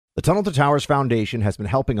The Tunnel to Towers Foundation has been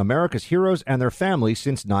helping America's heroes and their families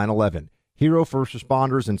since 9/11. Hero first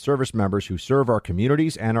responders and service members who serve our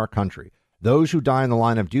communities and our country. Those who die in the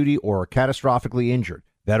line of duty or are catastrophically injured.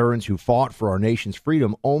 Veterans who fought for our nation's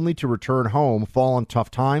freedom only to return home, fall in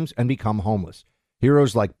tough times, and become homeless.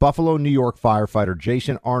 Heroes like Buffalo, New York firefighter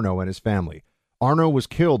Jason Arno and his family. Arno was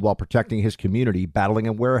killed while protecting his community battling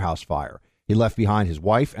a warehouse fire. He left behind his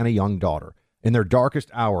wife and a young daughter. In their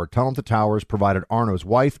darkest hour, Tunnel to Towers provided Arno's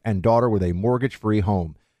wife and daughter with a mortgage-free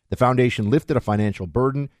home. The foundation lifted a financial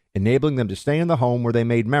burden, enabling them to stay in the home where they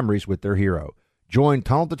made memories with their hero. Join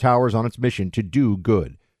Tunnel to Towers on its mission to do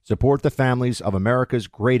good. Support the families of America's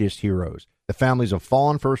greatest heroes, the families of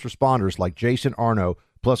fallen first responders like Jason Arno,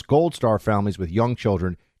 plus Gold Star families with young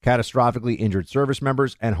children, catastrophically injured service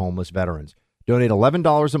members, and homeless veterans. Donate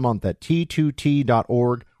 $11 a month at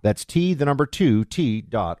T2T.org. That's T2T.org.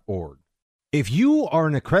 If you are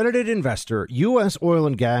an accredited investor, U.S. oil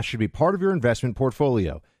and gas should be part of your investment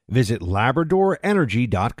portfolio. Visit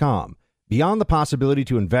LabradorEnergy.com. Beyond the possibility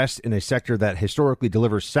to invest in a sector that historically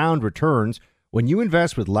delivers sound returns, when you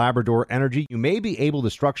invest with Labrador Energy, you may be able to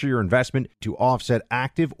structure your investment to offset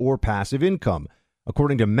active or passive income.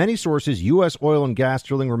 According to many sources, U.S. oil and gas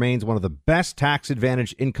drilling remains one of the best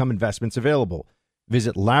tax-advantaged income investments available.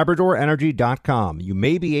 Visit LabradorEnergy.com. You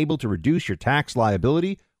may be able to reduce your tax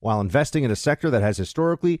liability while investing in a sector that has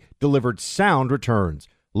historically delivered sound returns.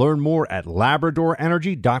 Learn more at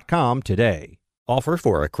LabradorEnergy.com today. Offer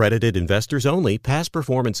for accredited investors only. Past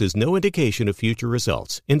performance is no indication of future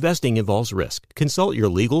results. Investing involves risk. Consult your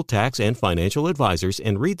legal, tax, and financial advisors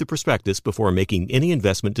and read the prospectus before making any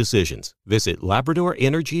investment decisions. Visit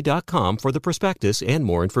LabradorEnergy.com for the prospectus and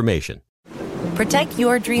more information. Protect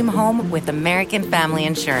your dream home with American Family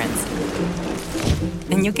Insurance.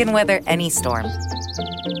 And you can weather any storm.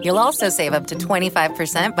 You'll also save up to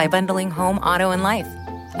 25% by bundling home, auto, and life.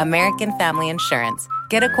 American Family Insurance.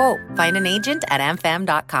 Get a quote. Find an agent at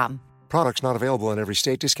amfam.com. Products not available in every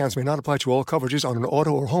state. Discounts may not apply to all coverages on an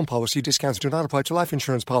auto or home policy. Discounts do not apply to life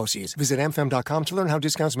insurance policies. Visit amfam.com to learn how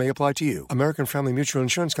discounts may apply to you. American Family Mutual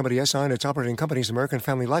Insurance Company, SI, and its operating companies, American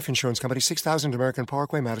Family Life Insurance Company, 6000 American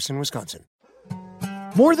Parkway, Madison, Wisconsin.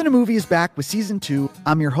 More Than a Movie is back with Season 2.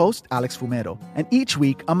 I'm your host, Alex Fumero, and each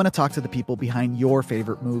week I'm going to talk to the people behind your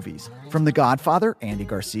favorite movies. From The Godfather, Andy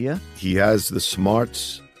Garcia. He has the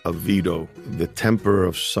smarts of Vito, the temper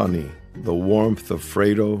of Sonny, the warmth of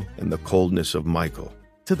Fredo, and the coldness of Michael.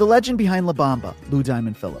 To the legend behind La Bamba, Lou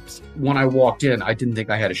Diamond Phillips. When I walked in, I didn't think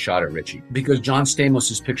I had a shot at Richie because John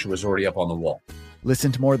Stamos' picture was already up on the wall.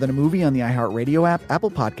 Listen to More Than a Movie on the iHeartRadio app,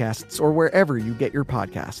 Apple Podcasts, or wherever you get your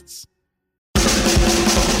podcasts.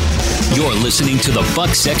 You're listening to the Buck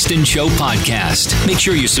Sexton Show podcast. Make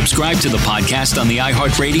sure you subscribe to the podcast on the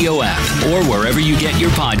iHeartRadio app or wherever you get your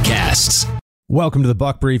podcasts. Welcome to the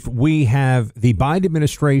Buck Brief. We have the Biden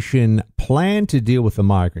administration plan to deal with the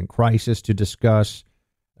migrant crisis to discuss.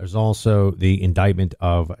 There's also the indictment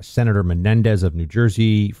of Senator Menendez of New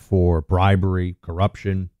Jersey for bribery,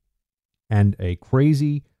 corruption, and a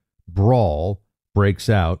crazy brawl breaks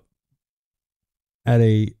out at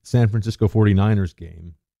a San Francisco 49ers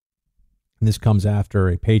game. And this comes after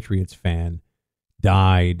a Patriots fan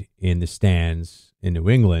died in the stands in New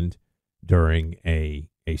England during a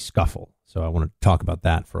scuffle. So I want to talk about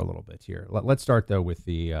that for a little bit here. Let's start, though, with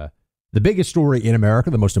the biggest story in America.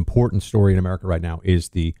 The most important story in America right now is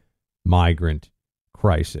the migrant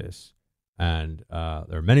crisis. And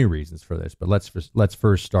there are many reasons for this, but let's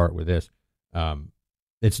first start with this.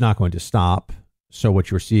 It's not going to stop. So what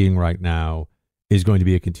you're seeing right now is going to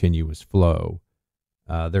be a continuous flow.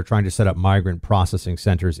 They're trying to set up migrant processing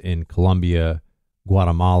centers in Colombia,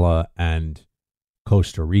 Guatemala, and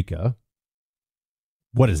Costa Rica.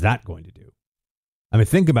 What is that going to do? I mean,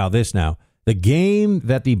 think about this now. The game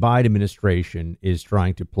that the Biden administration is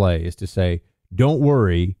trying to play is to say, don't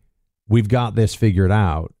worry, we've got this figured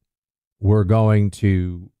out. We're going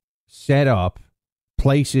to set up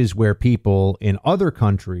places where people in other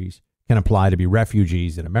countries can apply to be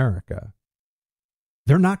refugees in America.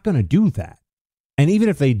 They're not going to do that. And even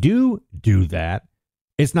if they do that,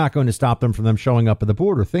 it's not going to stop them from showing up at the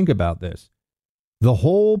border. Think about this. The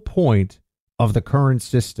whole point of the current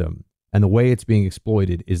system and the way it's being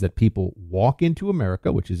exploited is that people walk into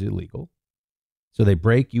America, which is illegal. So they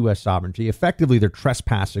break U.S. sovereignty. Effectively, they're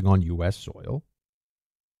trespassing on U.S. soil.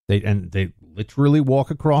 They literally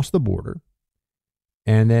walk across the border.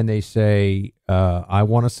 And then they say, I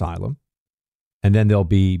want asylum. And then they'll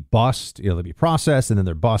be bused, they'll be processed, and then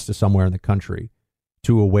they're bused to somewhere in the country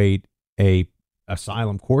to await a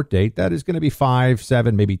asylum court date that is going to be 5,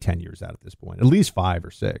 7, maybe 10 years out at this point, at least 5 or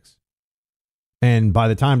 6. And by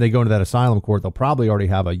the time they go into that asylum court, they'll probably already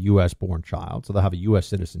have a U.S. born child. So they'll have a U.S.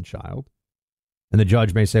 citizen child. And the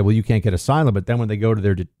judge may say, well, you can't get asylum. But then when they go to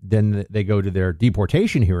their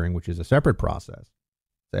deportation hearing, which is a separate process,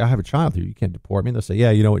 say, I have a child here. You can't deport me. And they'll say,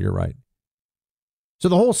 yeah, you know what? You're right. So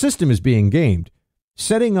the whole system is being gamed.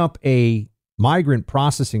 Setting up a migrant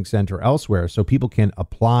processing center elsewhere so people can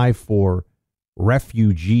apply for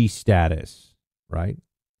refugee status, right?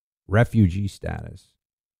 Refugee status.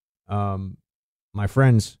 My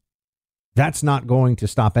friends, that's not going to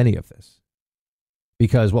stop any of this.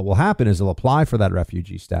 Because what will happen is they'll apply for that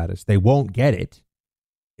refugee status. They won't get it.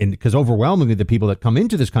 Because overwhelmingly, the people that come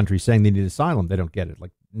into this country saying they need asylum, they don't get it.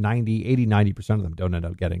 Like 90% of them don't end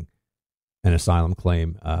up getting an asylum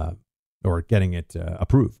claim or getting it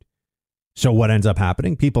approved. So what ends up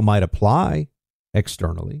happening? People might apply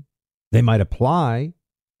externally. They might apply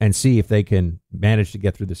and see if they can manage to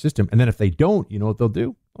get through the system. And then if they don't, you know what they'll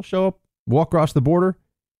do? They'll show up, walk across the border,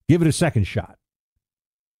 give it a second shot.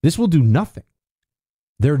 This will do nothing.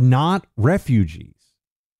 They're not refugees.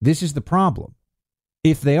 This is the problem.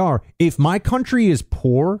 If they are, if my country is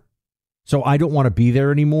poor, so I don't want to be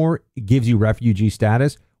there anymore, it gives you refugee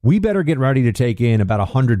status, we better get ready to take in about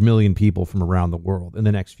 100 million people from around the world in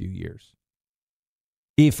the next few years.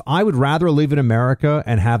 If I would rather live in America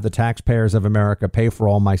and have the taxpayers of America pay for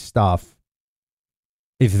all my stuff,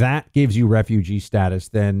 if that gives you refugee status,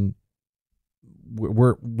 then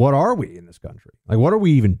what are we in this country? Like, what are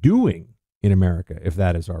we even doing in America if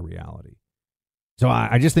that is our reality? So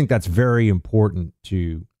I just think that's very important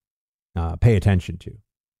to pay attention to.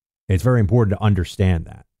 It's very important to understand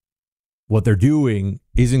that. What they're doing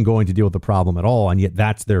isn't going to deal with the problem at all, and yet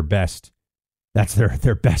that's their best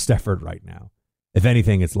effort right now. If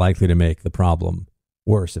anything, it's likely to make the problem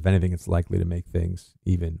worse. If anything, it's likely to make things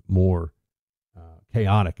even more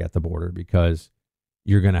chaotic at the border, because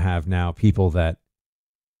you're going to have now people that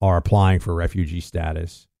are applying for refugee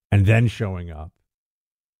status and then showing up.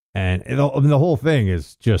 And the whole thing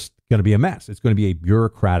is just going to be a mess. It's going to be a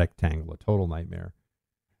bureaucratic tangle, a total nightmare.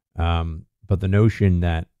 But the notion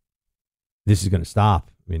that this is going to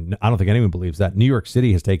stop, I mean, I don't think anyone believes that. New York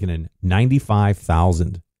City has taken in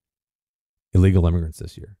 95,000 illegal immigrants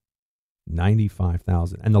this year.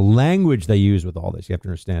 95,000. And the language they use with all this, you have to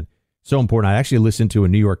understand, so important. I actually listened to a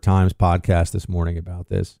New York Times podcast this morning about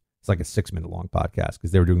this. It's like a 6-minute long podcast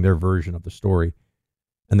because they were doing their version of the story.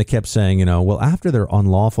 And they kept saying, well, after their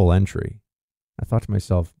unlawful entry, I thought to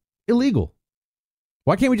myself, illegal.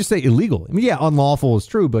 Why can't we just say illegal? I mean, yeah, unlawful is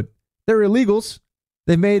true, but they're illegals.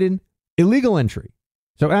 They've made an illegal entry.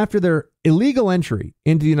 So after their illegal entry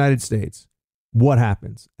into the United States, what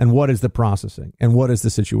happens? And what is the processing? And what is the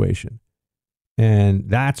situation? And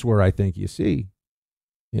that's where I think you see,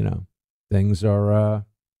 things are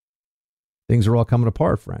all coming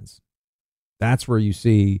apart, friends. That's where you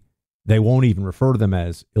see they won't even refer to them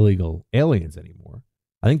as illegal aliens anymore.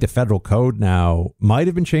 I think the federal code now might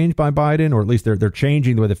have been changed by Biden, or at least they're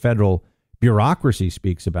changing the way the federal bureaucracy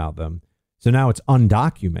speaks about them. So now it's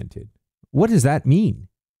undocumented. What does that mean?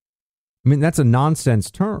 I mean, that's a nonsense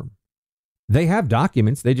term. They have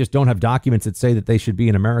documents. They just don't have documents that say that they should be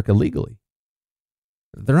in America legally.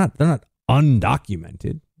 They're not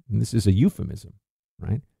undocumented. And this is a euphemism,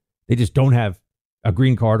 right? They just don't have a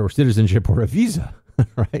green card or citizenship or a visa,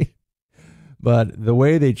 right? But the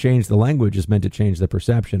way they change the language is meant to change the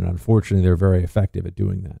perception. And unfortunately, they're very effective at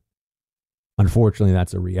doing that. Unfortunately,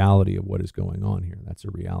 that's a reality of what is going on here. That's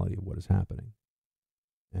a reality of what is happening.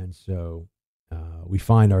 And so we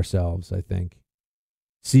find ourselves, I think,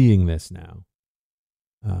 seeing this now,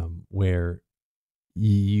 where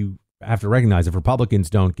you have to recognize if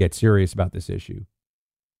Republicans don't get serious about this issue,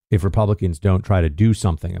 if Republicans don't try to do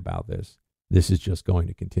something about this, this is just going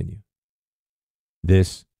to continue.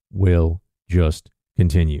 This will just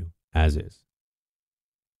continue as is.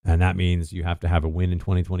 And that means you have to have a win in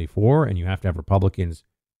 2024, and you have to have Republicans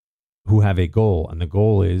who have a goal. And the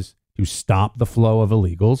goal is to stop the flow of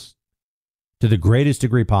illegals to the greatest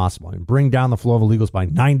degree possible and bring down the flow of illegals by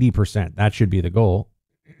 90%. That should be the goal.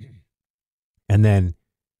 And then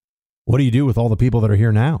what do you do with all the people that are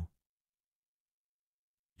here now?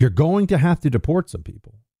 You're going to have to deport some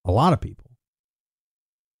people, a lot of people,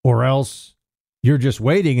 or else you're just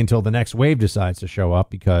waiting until the next wave decides to show up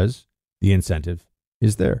because the incentive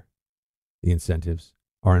is there. The incentives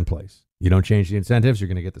are in place. You don't change the incentives, you're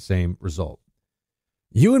going to get the same result.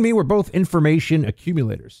 You and me, we're both information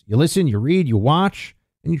accumulators. You listen, you read, you watch,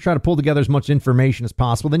 and you try to pull together as much information as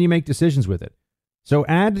possible. Then you make decisions with it. So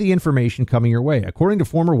add the information coming your way. According to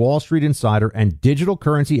former Wall Street insider and digital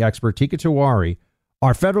currency expert Teeka Tiwari,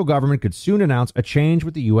 our federal government could soon announce a change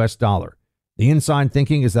with the U.S. dollar. The inside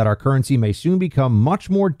thinking is that our currency may soon become much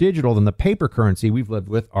more digital than the paper currency we've lived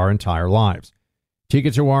with our entire lives. Tika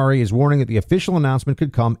Tiwari is warning that the official announcement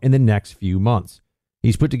could come in the next few months.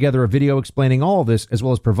 He's put together a video explaining all of this, as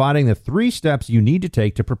well as providing the 3 steps you need to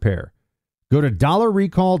take to prepare. Go to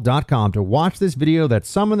dollarrecall.com to watch this video that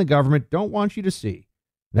some in the government don't want you to see.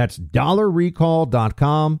 That's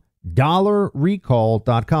dollarrecall.com,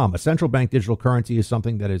 dollarrecall.com. A central bank digital currency is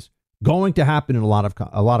something that is going to happen in a lot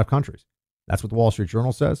of countries. That's what the Wall Street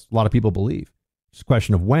Journal says. A lot of people believe. It's a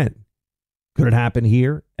question of when. Could it happen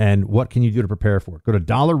here? And what can you do to prepare for it? Go to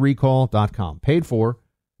dollarrecall.com. Paid for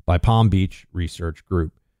by Palm Beach Research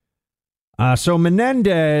Group. So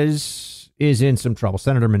Menendez is in some trouble.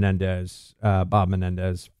 Senator Menendez, Bob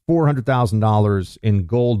Menendez, $400,000 in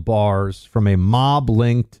gold bars from a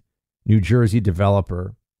mob-linked New Jersey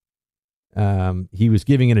developer. He was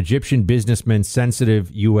giving an Egyptian businessman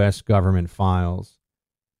sensitive U.S. government files.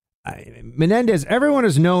 Menendez, everyone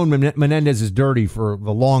has known Menendez is dirty for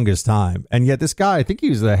the longest time. And yet this guy, I think he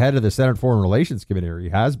was the head of the Senate Foreign Relations Committee, or he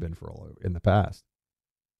has been in the past.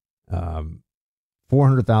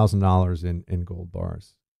 $400,000 in gold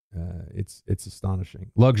bars. It's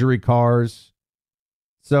astonishing. Luxury cars.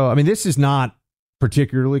 So, I mean, this is not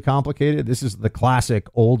particularly complicated. This is the classic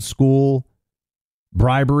old school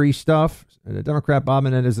bribery stuff. The Democrat Bob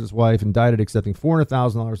Menendez and his wife indicted accepting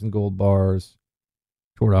 $400,000 in gold bars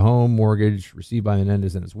toward a home mortgage received by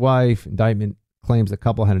Menendez and his wife. Indictment claims the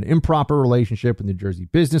couple had an improper relationship with New Jersey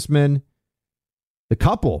businessmen. The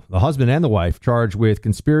couple, the husband and the wife, charged with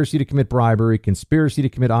conspiracy to commit bribery, conspiracy to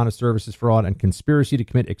commit honest services fraud, and conspiracy to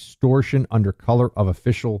commit extortion under color of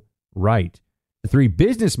official right. The 3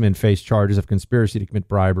 businessmen face charges of conspiracy to commit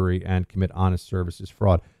bribery and commit honest services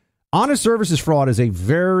fraud. Honest services fraud is a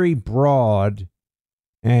very broad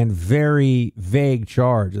and very vague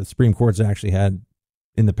charge that the Supreme Court's actually had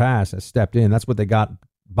in the past, has stepped in. That's what they got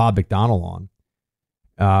Bob McDonnell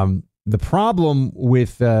on. The problem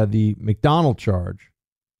with the McDonnell charge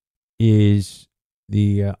is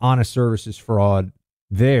the honest services fraud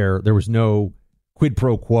there was no quid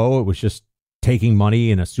pro quo. It was just taking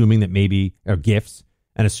money and assuming that maybe gifts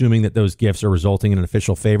and assuming that those gifts are resulting in an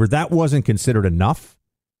official favor. That wasn't considered enough.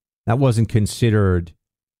 That wasn't considered,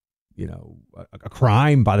 a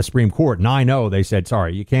crime by the Supreme Court. 9-0, they said,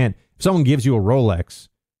 sorry, you can't. If someone gives you a Rolex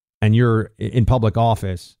and you're in public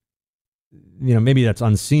office, maybe that's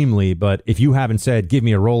unseemly, but if you haven't said, give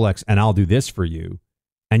me a Rolex and I'll do this for you,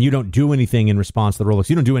 and you don't do anything in response to the Rolex,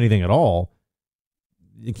 you don't do anything at all,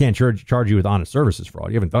 you can't charge you with honest services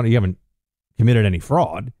fraud. You haven't committed any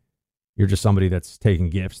fraud. You're just somebody that's taking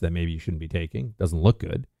gifts that maybe you shouldn't be taking. Doesn't look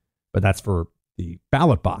good, but that's for the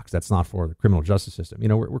ballot box. That's not for the criminal justice system.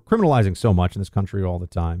 We're criminalizing so much in this country all the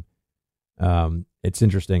time. It's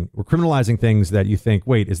interesting. We're criminalizing things that you think,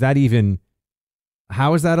 wait, is that even...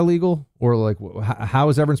 How is that illegal? Or like, how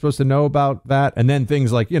is everyone supposed to know about that? And then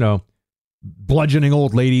things like, bludgeoning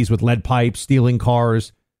old ladies with lead pipes, stealing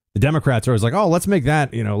cars. The Democrats are always like, oh, let's make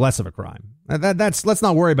that, less of a crime. Let's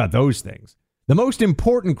not worry about those things. The most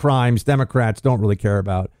important crimes Democrats don't really care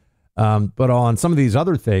about. But on some of these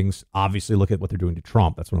other things, obviously look at what they're doing to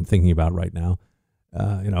Trump. That's what I'm thinking about right now.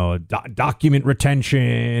 Document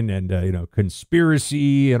retention and,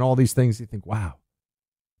 conspiracy and all these things. You think, wow.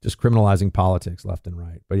 Just criminalizing politics left and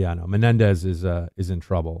right. But yeah, no, Menendez is in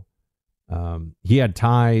trouble. He had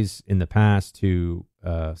ties in the past to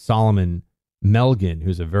Solomon Melgen,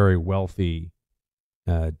 who's a very wealthy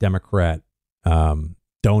Democrat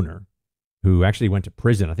donor who actually went to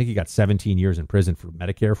prison. I think he got 17 years in prison for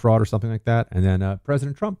Medicare fraud or something like that. And then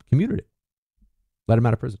President Trump commuted it, let him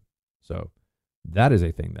out of prison. So that is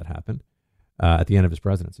a thing that happened at the end of his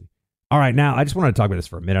presidency. All right, now I just wanted to talk about this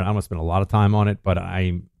for a minute. I don't want to spend a lot of time on it, but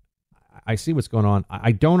I see what's going on.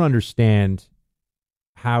 I don't understand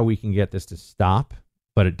how we can get this to stop,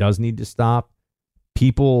 but it does need to stop.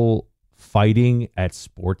 People fighting at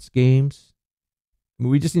sports games.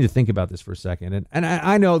 We just need to think about this for a second. And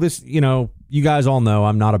I know this, you guys all know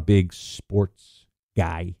I'm not a big sports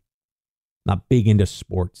guy. Not big into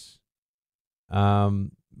sports.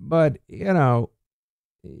 But,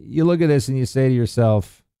 you look at this and you say to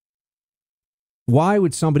yourself, why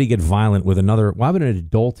would somebody get violent with another? Why would an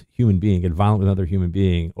adult human being get violent with another human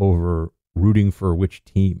being over rooting for which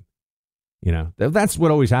team? That's what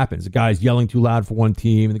always happens. The guy's yelling too loud for one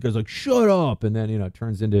team, and the guy's like, shut up. And then, it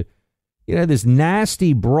turns into, this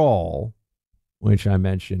nasty brawl, which I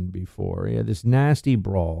mentioned before. Yeah, this nasty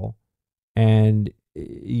brawl. And,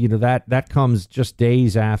 that comes just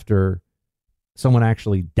days after someone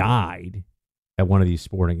actually died at one of these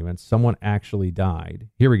sporting events. Someone actually died.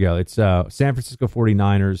 Here we go. It's San Francisco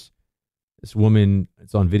 49ers. This woman,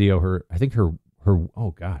 it's on video, her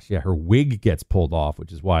wig gets pulled off,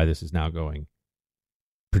 which is why this is now going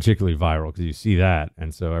particularly viral, because you see that.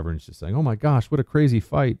 And so everyone's just saying, oh my gosh, what a crazy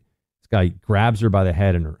fight. This guy grabs her by the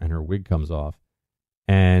head and her wig comes off.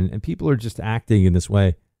 And people are just acting in this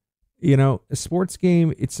way. You know, a sports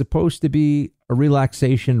game, it's supposed to be a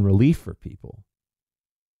relaxation relief for people.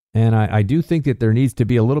 And I do think that there needs to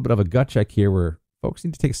be a little bit of a gut check here where folks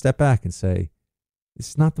need to take a step back and say, this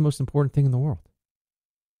is not the most important thing in the world.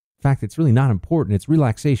 In fact, it's really not important. It's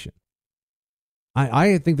relaxation.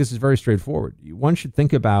 I think this is very straightforward. One should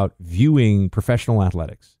think about viewing professional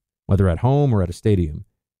athletics, whether at home or at a stadium,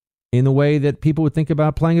 in the way that people would think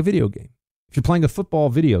about playing a video game. If you're playing a football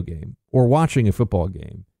video game or watching a football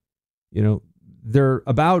game, you know, they're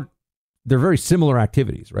very similar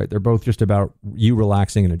activities, right? They're both just about you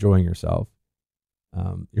relaxing and enjoying yourself.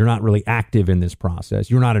 You're not really active in this process.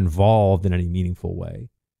 You're not involved in any meaningful way.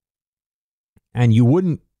 And you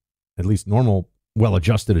wouldn't, at least normal,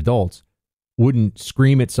 well-adjusted adults, wouldn't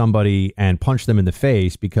scream at somebody and punch them in the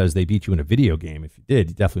face because they beat you in a video game. If you did,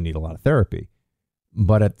 you definitely need a lot of therapy.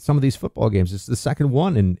 But at some of these football games, it's the second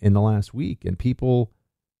one in the last week. And people,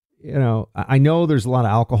 you know, I know there's a lot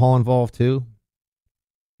of alcohol involved too.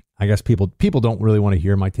 I guess people don't really want to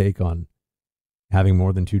hear my take on having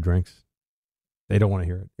more than 2 drinks. They don't want to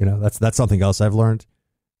hear it. You know, that's something else I've learned.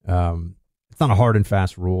 It's not a hard and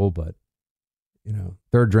fast rule, but, you know,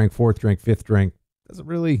 3rd drink, 4th drink, 5th drink doesn't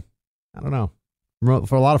really, I don't know.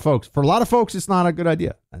 For a lot of folks, it's not a good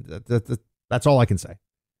idea. That's all I can say.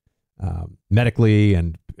 Medically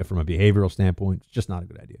and from a behavioral standpoint, it's just not a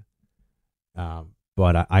good idea.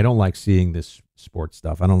 But I don't like seeing this sports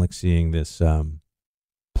stuff. I don't like seeing this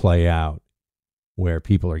play out where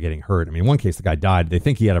people are getting hurt. I mean, in one case, the guy died. They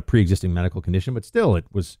think he had a pre-existing medical condition, but still it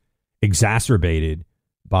was exacerbated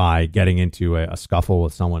by getting into a scuffle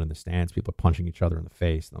with someone in the stands. People are punching each other in the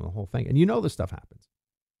face and the whole thing. And you know this stuff happens.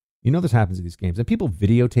 You know this happens in these games. And people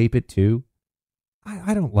videotape it too.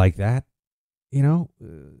 I don't like that. You know,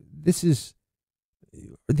 this is...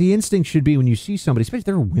 The instinct should be when you see somebody, especially if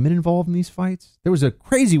there are women involved in these fights. There was a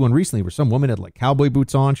crazy one recently where some woman had like cowboy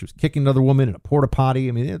boots on. She was kicking another woman in a porta potty.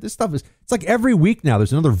 I mean, this stuff it's like every week now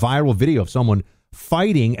there's another viral video of someone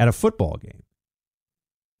fighting at a football game.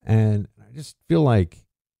 And I just feel like,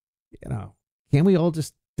 you know, can't we all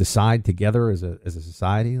just decide together as a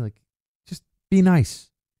society? Like, just be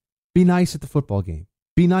nice. Be nice at the football game.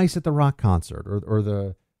 Be nice at the rock concert or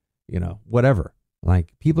the, you know, whatever.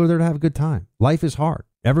 Like, people are there to have a good time. Life is hard.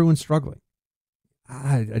 Everyone's struggling.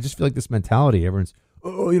 I just feel like this mentality, everyone's,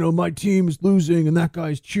 oh, you know, my team is losing and that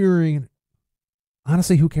guy's cheering.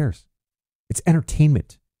 Honestly, who cares? It's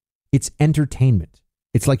entertainment. It's entertainment.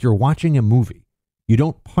 It's like you're watching a movie. You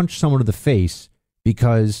don't punch someone in the face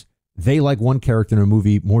because they like one character in a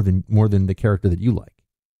movie more than the character that you like,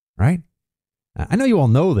 right? I know you all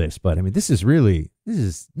know this, but I mean, this is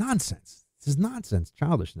nonsense. This is nonsense,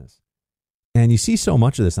 childishness. And you see so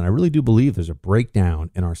much of this, and I really do believe there's a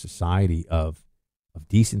breakdown in our society of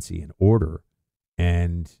decency and order,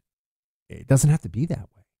 and it doesn't have to be that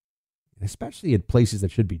way, and especially at places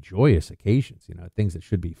that should be joyous occasions, you know, things that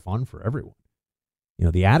should be fun for everyone. You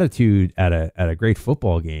know, the attitude at a great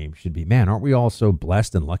football game should be, man, aren't we all so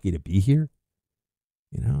blessed and lucky to be here?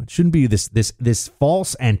 You know, it shouldn't be this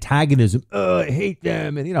false antagonism. I hate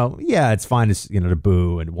them, and you know, yeah, it's fine to, you know, to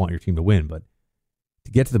boo and want your team to win, but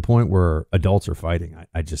to get to the point where adults are fighting,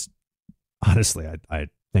 I just, honestly, I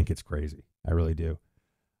think it's crazy. I really do.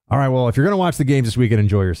 All right, well, if you're going to watch the games this weekend,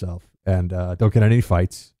 enjoy yourself. And don't get any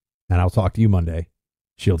fights. And I'll talk to you Monday.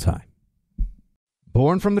 Shields high.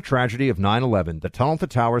 Born from the tragedy of 9/11, the Tunnel to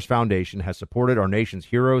Towers Foundation has supported our nation's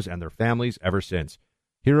heroes and their families ever since.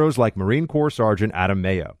 Heroes like Marine Corps Sergeant Adam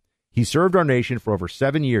Mayo. He served our nation for over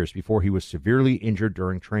 7 years before he was severely injured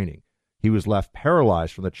during training. He was left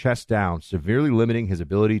paralyzed from the chest down, severely limiting his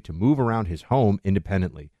ability to move around his home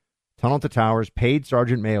independently. Tunnel to Towers paid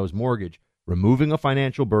Sergeant Mayo's mortgage, removing a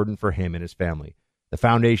financial burden for him and his family. The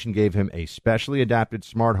foundation gave him a specially adapted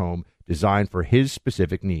smart home designed for his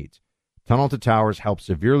specific needs. Tunnel to Towers helps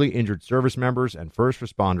severely injured service members and first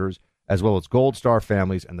responders, as well as Gold Star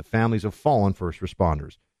families and the families of fallen first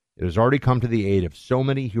responders. It has already come to the aid of so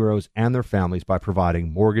many heroes and their families by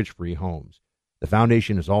providing mortgage-free homes. The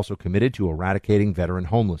foundation is also committed to eradicating veteran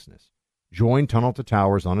homelessness. Join Tunnel to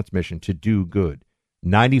Towers on its mission to do good.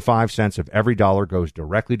 95 cents of every dollar goes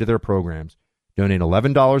directly to their programs. Donate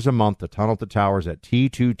 $11 a month to Tunnel to Towers at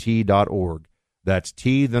T2T.org. That's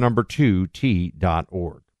T2T.org.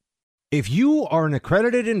 If you are an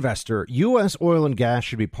accredited investor, U.S. oil and gas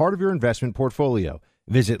should be part of your investment portfolio.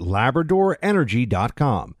 Visit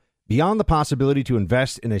LabradorEnergy.com. Beyond the possibility to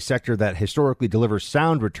invest in a sector that historically delivers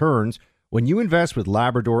sound returns, when you invest with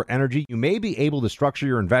Labrador Energy, you may be able to structure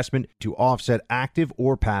your investment to offset active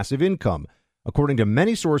or passive income. According to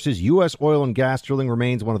many sources, U.S. oil and gas drilling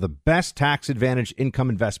remains one of the best tax-advantaged income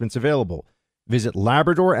investments available. Visit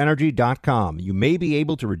LabradorEnergy.com. You may be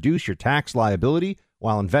able to reduce your tax liability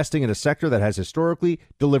while investing in a sector that has historically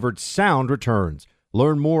delivered sound returns.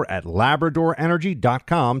 Learn more at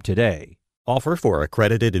LabradorEnergy.com today. Offer for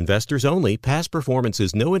accredited investors only. Past performance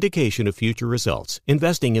is no indication of future results.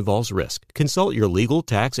 Investing involves risk. Consult your legal,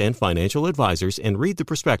 tax, and financial advisors and read the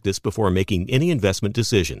prospectus before making any investment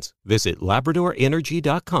decisions. Visit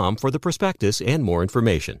LabradorEnergy.com for the prospectus and more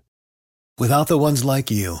information. Without the ones like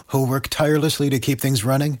you, who work tirelessly to keep things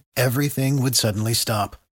running, everything would suddenly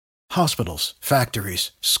stop. Hospitals,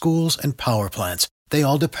 factories, schools, and power plants, they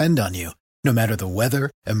all depend on you. No matter the weather,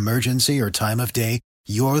 emergency, or time of day,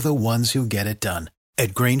 you're the ones who get it done.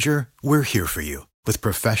 At Grainger, we're here for you with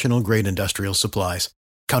professional-grade industrial supplies.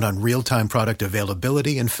 Count on real-time product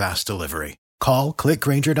availability and fast delivery. Call, click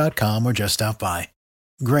Grainger.com, or just stop by.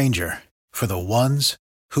 Grainger, for the ones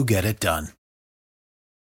who get it done.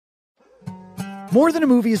 More Than a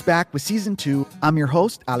Movie is back with Season 2. I'm your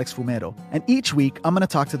host, Alex Fumero, and each week I'm going to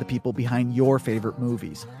talk to the people behind your favorite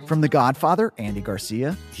movies. From The Godfather, Andy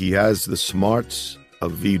Garcia. He has the smarts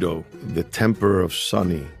of Vito, the temper of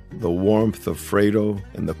Sonny, the warmth of Fredo,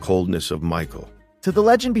 and the coldness of Michael. To the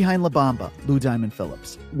legend behind La Bamba, Lou Diamond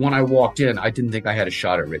Phillips. When I walked in, I didn't think I had a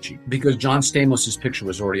shot at Richie because John Stamos' picture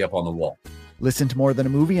was already up on the wall. Listen to More Than a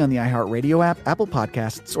Movie on the iHeartRadio app, Apple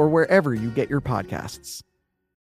Podcasts, or wherever you get your podcasts.